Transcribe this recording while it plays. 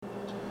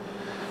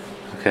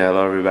Okay,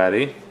 hello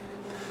everybody.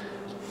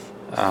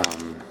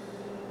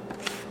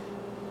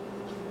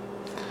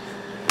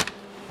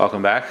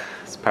 Welcome back.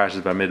 It's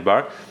Parshas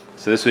Bamidbar.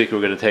 So this week we're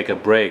going to take a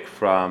break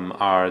from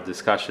our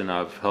discussion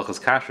of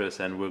Hilchos Kashrus,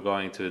 and we're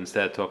going to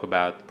instead talk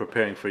about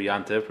preparing for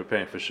Yantiv,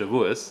 preparing for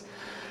Shavuos.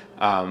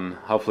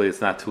 Hopefully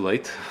it's not too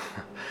late.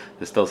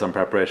 There's still some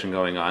preparation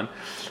going on.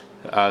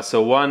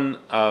 So one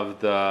of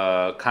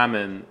the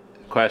common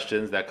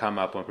questions that come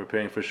up when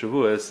preparing for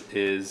Shavuos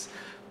is,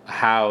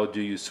 how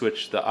do you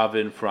switch the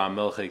oven from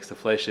milchiks to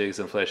fleishiks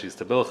and fleishiks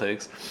to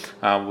bilchiks?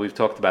 We've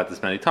talked about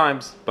this many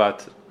times,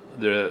 but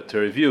to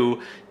review,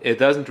 it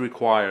doesn't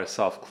require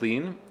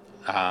self-clean.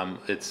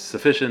 It's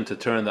sufficient to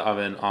turn the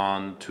oven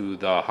on to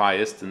the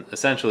highest, and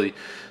essentially,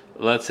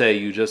 let's say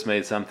you just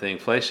made something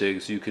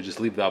fleishiks, you could just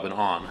leave the oven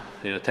on.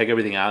 Take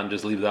everything out and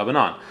just leave the oven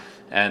on,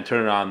 and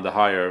turn it on the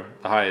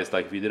highest.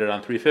 Like if you did it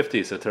on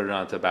 350, so turn it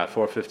on to about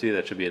 450.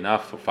 That should be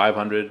enough. For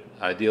 500,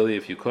 ideally,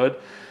 if you could.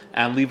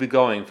 And leave it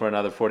going for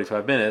another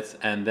 45 minutes,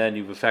 and then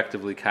you've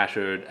effectively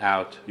kashered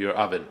out your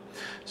oven.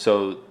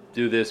 So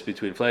do this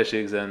between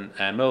fleishiks and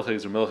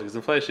milchiks, or milchiks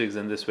and fleishiks,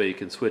 and this way you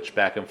can switch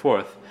back and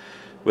forth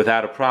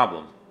without a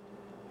problem.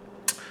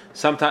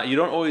 Sometimes you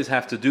don't always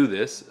have to do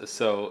this.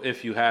 So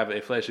if you have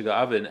a fleishig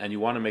oven and you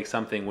want to make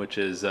something which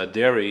is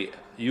dairy,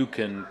 you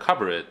can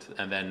cover it,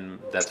 and then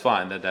that's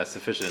fine. That's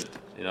sufficient.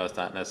 It's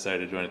not necessary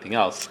to do anything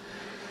else.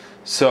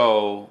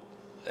 So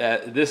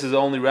this is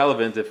only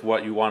relevant if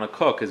what you want to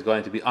cook is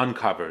going to be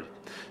uncovered.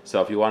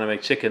 So if you want to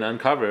make chicken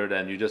uncovered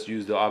and you just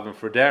use the oven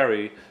for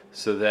dairy,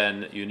 so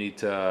then you need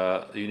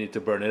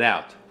to burn it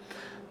out.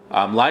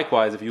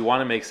 Likewise, if you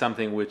want to make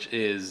something which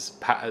is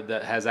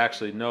that has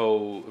actually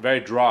no very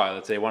dry,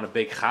 let's say you want to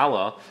bake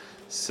challah.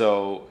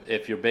 So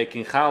if you're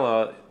baking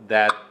challah,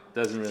 that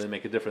doesn't really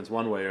make a difference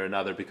one way or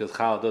another, because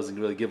challah doesn't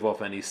really give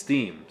off any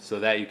steam. So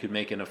that you could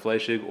make in a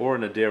fleishig or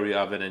in a dairy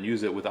oven and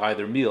use it with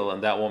either meal,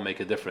 and that won't make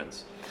a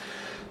difference.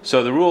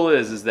 So the rule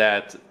is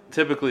that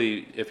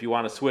typically, if you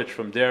want to switch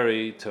from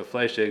dairy to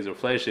fleishiks or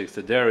fleishiks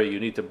to dairy, you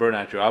need to burn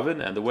out your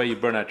oven. And the way you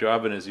burn out your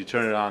oven is you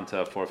turn it on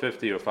to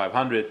 450 or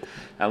 500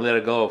 and let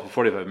it go for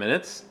 45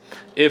 minutes.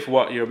 If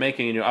what you're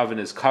making in your oven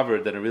is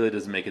covered, then it really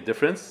doesn't make a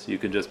difference. You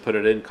can just put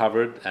it in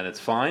covered and it's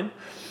fine.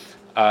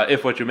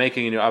 If what you're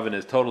making in your oven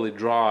is totally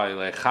dry,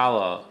 like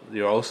challah,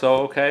 you're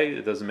also okay.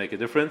 It doesn't make a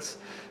difference.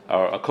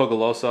 Or a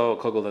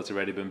kugel that's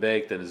already been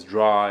baked and is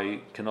dry,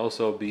 can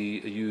also be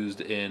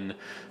used in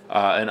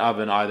an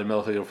oven, either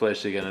milchik or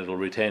fleishig, and it'll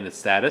retain its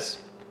status.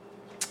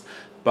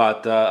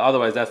 But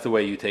otherwise, that's the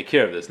way you take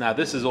care of this. Now,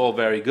 this is all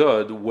very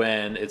good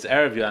when it's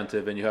Erev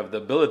Yantiv and you have the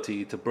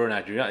ability to burn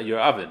out your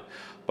oven.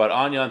 But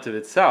on Yantiv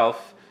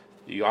itself,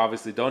 you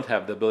obviously don't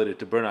have the ability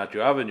to burn out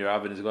your oven. Your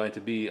oven is going to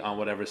be on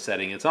whatever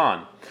setting it's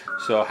on.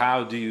 So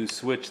how do you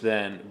switch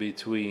then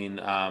between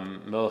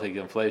milchik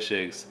and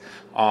fleishigs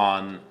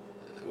on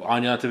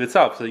Yantiv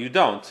itself? So you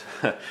don't.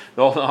 The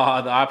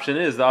option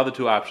is, the other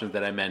two options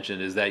that I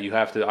mentioned, is that you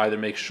have to either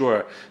make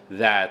sure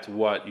that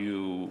what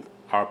you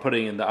are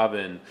putting in the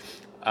oven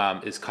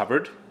is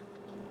covered,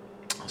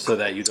 so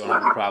that you don't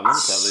have a problem.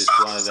 So at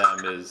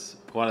least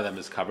one of them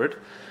is covered,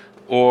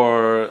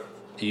 or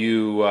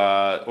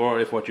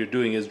if what you're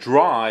doing is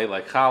dry,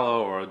 like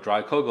challah or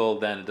dry kugel,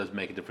 then it doesn't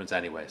make a difference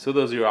anyway. So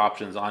those are your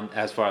options on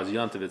as far as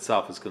Yantiv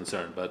itself is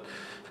concerned. But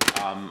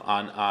on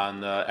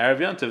Erev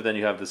Yantiv, then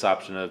you have this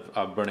option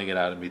of burning it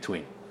out in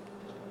between.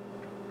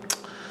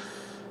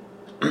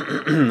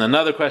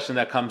 Another question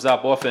that comes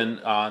up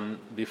often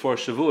before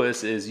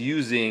Shavuos is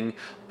using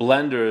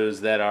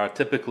blenders that are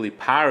typically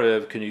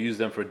pariv. Can you use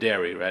them for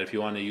dairy, right? If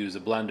you want to use a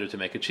blender to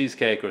make a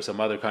cheesecake or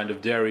some other kind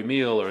of dairy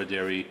meal or a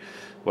dairy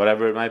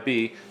whatever it might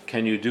be,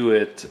 can you do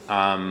it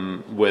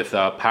with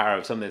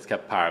pariv, something that's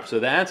kept pariv? So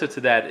the answer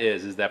to that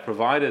is that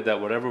provided that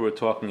whatever we're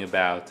talking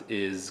about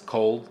is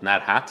cold,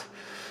 not hot,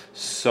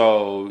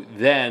 so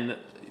then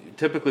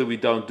typically we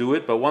don't do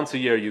it, but once a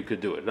year you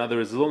could do it. In other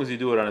words, as long as you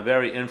do it on a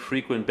very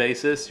infrequent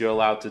basis, you're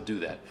allowed to do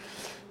that.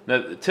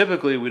 Now,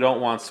 typically we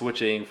don't want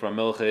switching from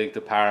milchik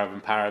to pariv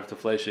and pariv to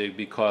fleishig,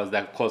 because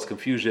that causes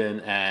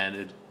confusion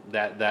and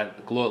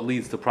that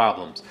leads to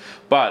problems.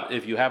 But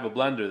if you have a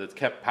blender that's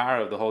kept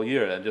pariv the whole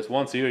year, and just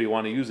once a year you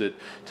want to use it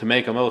to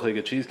make a milchik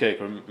a cheesecake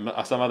or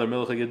some other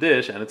milchik a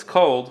dish, and it's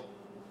cold,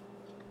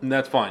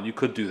 that's fine. You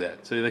could do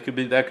that. So that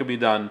could be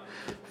done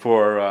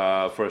for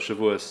a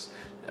Shavuos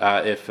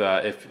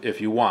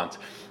if you want.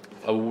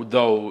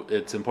 Though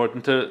it's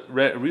important to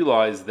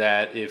realize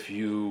that if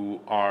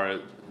you are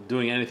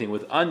doing anything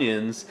with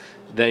onions,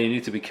 then you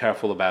need to be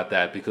careful about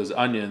that, because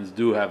onions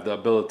do have the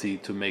ability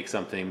to make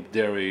something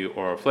dairy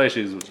or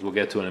fleishigs, which we'll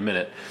get to in a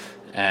minute,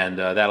 and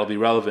that'll be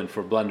relevant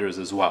for blenders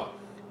as well.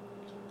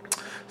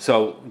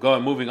 So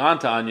moving on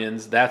to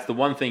onions, that's the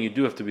one thing you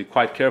do have to be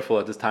quite careful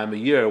at this time of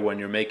year when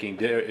you're making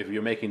dairy. If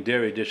you're making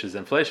dairy dishes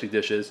and fleishig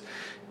dishes,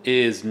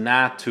 is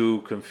not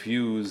to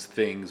confuse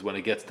things when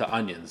it gets to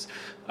onions.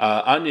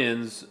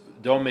 Onions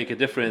don't make a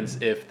difference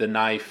if the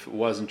knife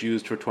wasn't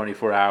used for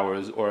 24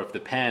 hours or if the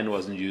pan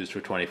wasn't used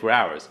for 24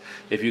 hours.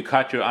 If you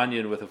cut your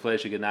onion with a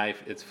fleishig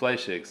knife, it's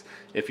fleishigs.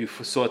 If you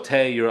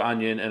saute your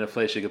onion in a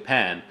fleishig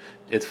pan,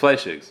 it's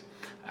fleishigs.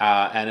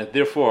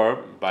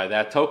 Therefore, by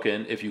that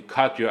token, if you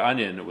cut your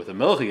onion with a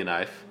milchig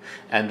knife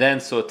and then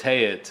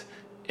saute it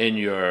in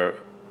your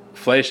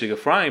fleishig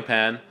frying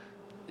pan,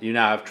 you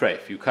now have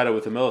treif. You cut it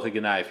with a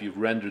milchig knife, you've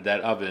rendered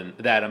that onion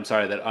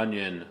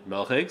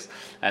milchigs,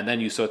 and then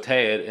you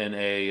saute it in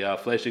a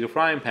fleishig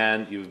frying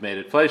pan, you've made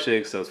it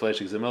fleishig, so it's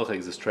fleishigs and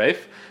milchigs is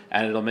treif,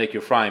 and it'll make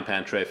your frying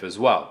pan treif as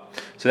well.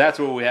 So that's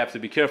where we have to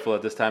be careful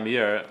at this time of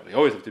year. We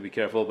always have to be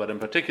careful, but in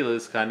particular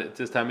this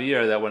time of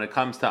year, that when it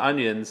comes to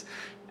onions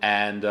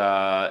and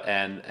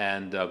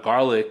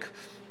garlic,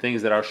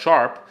 things that are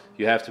sharp,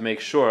 you have to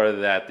make sure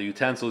that the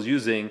utensils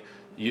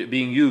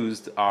being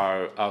used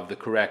are of the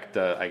correct,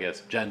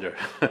 gender.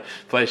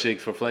 Fleishigs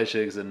for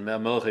fleishigs and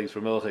milchigs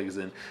for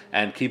milchigs,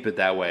 and keep it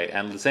that way.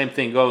 And the same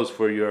thing goes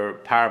for your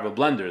parava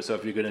blender. So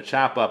if you're going to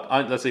chop up,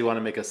 let's say you want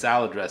to make a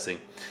salad dressing.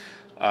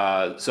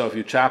 So if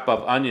you chop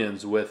up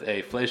onions with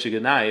a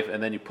fleishig knife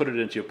and then you put it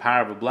into your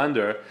parava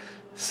blender,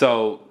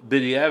 so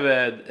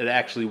b'di'evad, it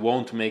actually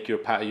won't make your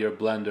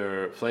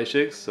blender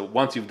fleishigs. So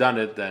once you've done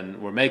it,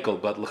 then we're makel.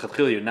 But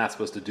l'chatchila, you're not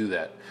supposed to do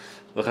that.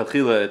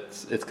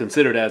 L'chatchila, it's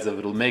considered as if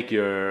it'll make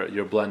your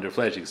blender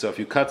fleishig. So if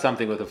you cut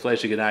something with a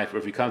fleishig knife, or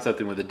if you cut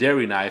something with a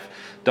dairy knife,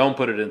 don't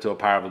put it into a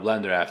parava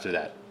blender after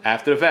that.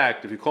 After the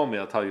fact, if you call me,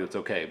 I'll tell you it's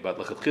okay. But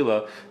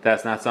l'chatchila,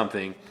 that's not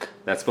something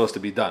that's supposed to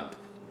be done.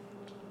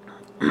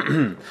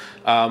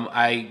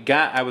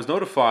 I was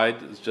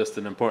notified. It's just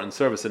an important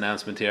service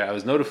announcement here. I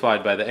was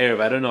notified by the Erev.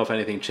 I don't know if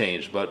anything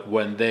changed, but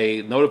when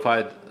they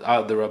notified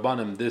the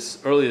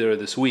Rabbanim earlier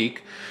this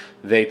week,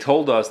 they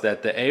told us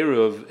that the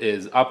Erev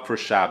is up for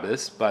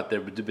Shabbos, but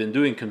they've been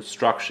doing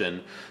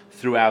construction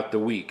throughout the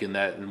week in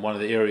one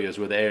of the areas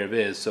where the Erev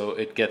is, so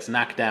it gets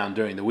knocked down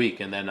during the week,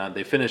 and then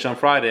they finish on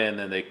Friday, and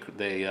then they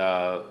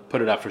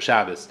put it up for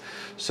Shabbos.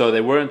 So they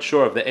weren't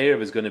sure if the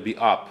Erev is going to be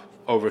up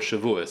over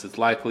Shavuos. It's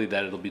likely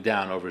that it'll be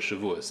down over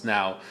Shavuos.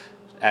 Now,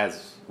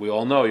 as we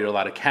all know, you're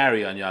allowed to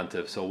carry on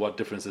Yontif, so what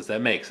difference does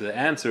that make? So the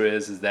answer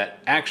is that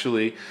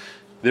actually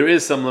there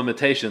is some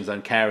limitations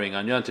on carrying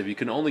on Yontif. You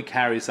can only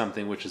carry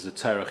something which is a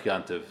tzarech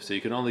Yontif. So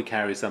you can only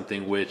carry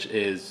something which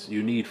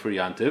you need for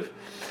Yontif.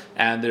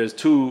 And there's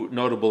two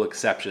notable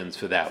exceptions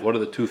for that. What are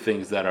the two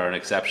things that are an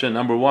exception?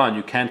 Number one,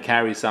 you can't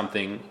carry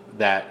something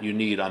that you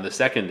need on the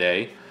second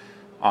day,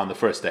 on the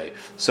first day.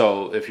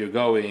 So if you're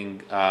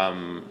going,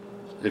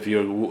 if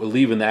you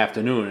leave in the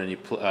afternoon and you,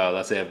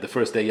 let's say the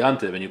first day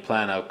Yontif, and you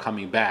plan on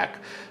coming back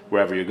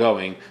wherever you're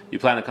going, you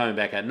plan on coming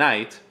back at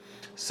night,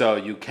 so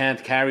you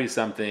can't carry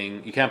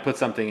something, you can't put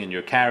something in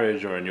your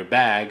carriage or in your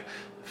bag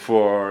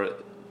for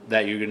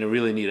that you're going to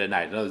really need at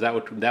night. In other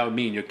words, that would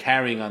mean you're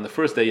carrying on the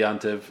first day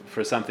Yontif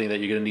for something that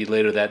you're going to need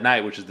later that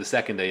night, which is the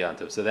second day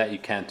Yontif. So that you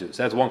can't do.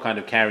 So that's one kind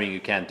of carrying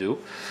you can't do.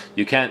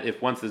 You can't,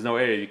 if once there's no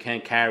area, you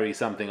can't carry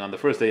something on the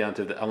first day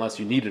Yontif unless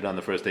you need it on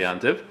the first day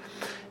Yontif.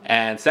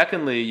 And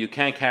secondly, you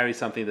can't carry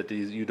something that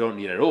you don't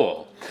need at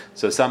all.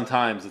 So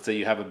sometimes, let's say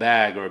you have a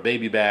bag or a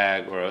baby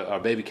bag or a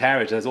baby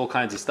carriage that has all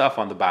kinds of stuff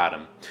on the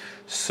bottom.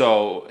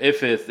 So if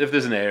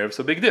there's an Erev,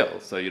 so big deal.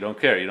 So you don't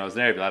care, it's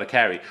an Erev, you're allowed to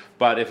carry.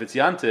 But if it's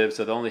Yantiv,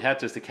 so the only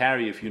heter is to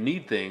carry if you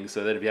need things,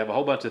 so that if you have a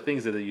whole bunch of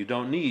things that you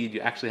don't need,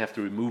 you actually have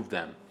to remove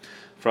them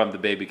from the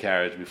baby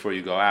carriage before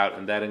you go out,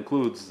 and that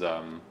includes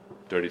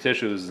dirty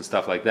tissues and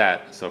stuff like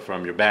that. So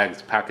from your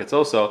bags, pockets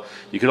also,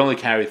 you can only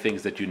carry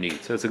things that you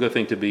need. So it's a good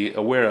thing to be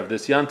aware of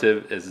this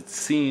Yantiv, as it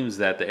seems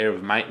that the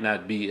Erev might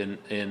not be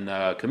in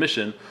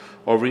commission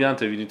over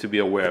Yantiv. You need to be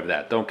aware of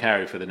that. Don't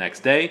carry for the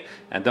next day,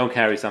 and don't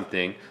carry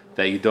something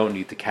that you don't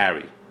need to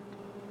carry.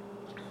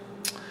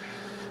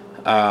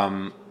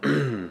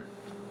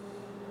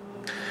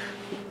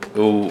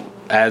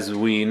 As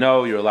we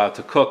know, you're allowed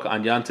to cook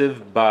on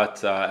Yantiv,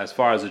 but as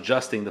far as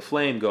adjusting the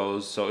flame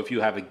goes, so if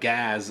you have a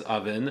gas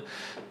oven,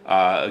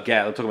 I'm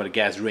talking about a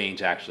gas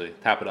range actually,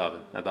 tappet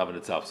oven, not the oven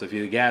itself. So if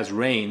you have a gas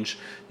range,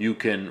 you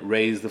can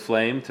raise the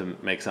flame to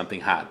make something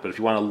hot. But if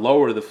you want to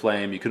lower the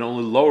flame, you can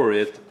only lower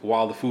it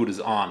while the food is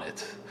on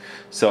it.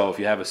 So if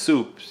you have a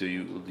soup, so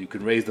you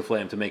can raise the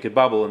flame to make it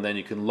bubble, and then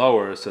you can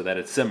lower so that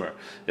it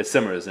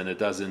simmers and it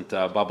doesn't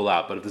bubble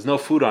out. But if there's no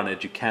food on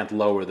it, you can't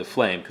lower the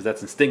flame because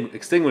that's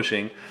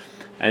extinguishing,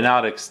 and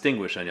not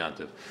extinguish on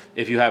Yantiv.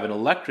 If you have an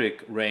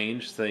electric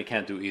range, so you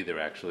can't do either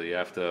actually. You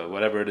have to,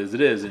 whatever it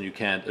is, and you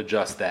can't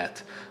adjust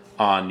that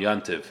on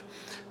Yantiv.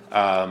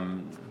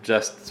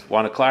 Just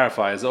want to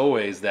clarify as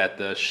always that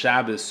the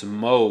Shabbos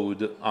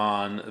mode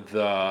on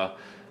the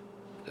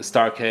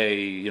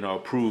Starkey,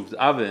 approved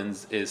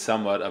ovens is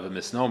somewhat of a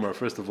misnomer.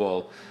 First of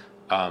all,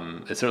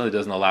 it certainly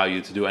doesn't allow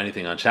you to do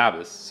anything on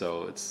Shabbos.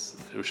 So it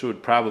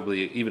should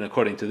probably, even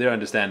according to their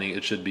understanding,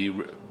 it should be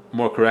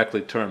more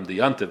correctly termed the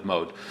Yontiv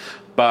mode.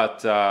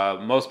 But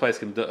most places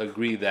can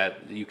agree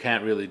that you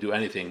can't really do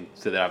anything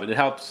to the oven. It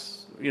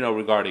helps,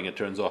 regarding it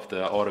turns off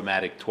the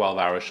automatic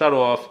 12-hour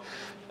shut-off.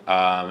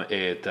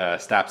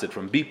 It stops it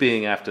from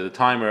beeping after the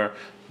timer.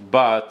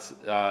 But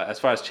as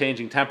far as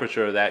changing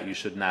temperature, that you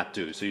should not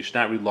do. So you should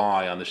not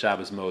rely on the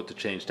Shabbos mode to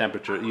change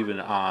temperature, even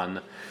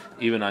on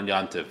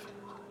Yontiv.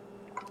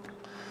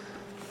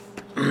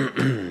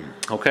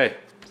 Okay,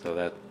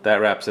 so that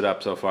wraps it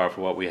up so far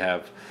for what we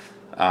have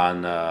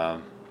on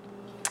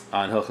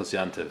Hilchos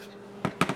Yontiv.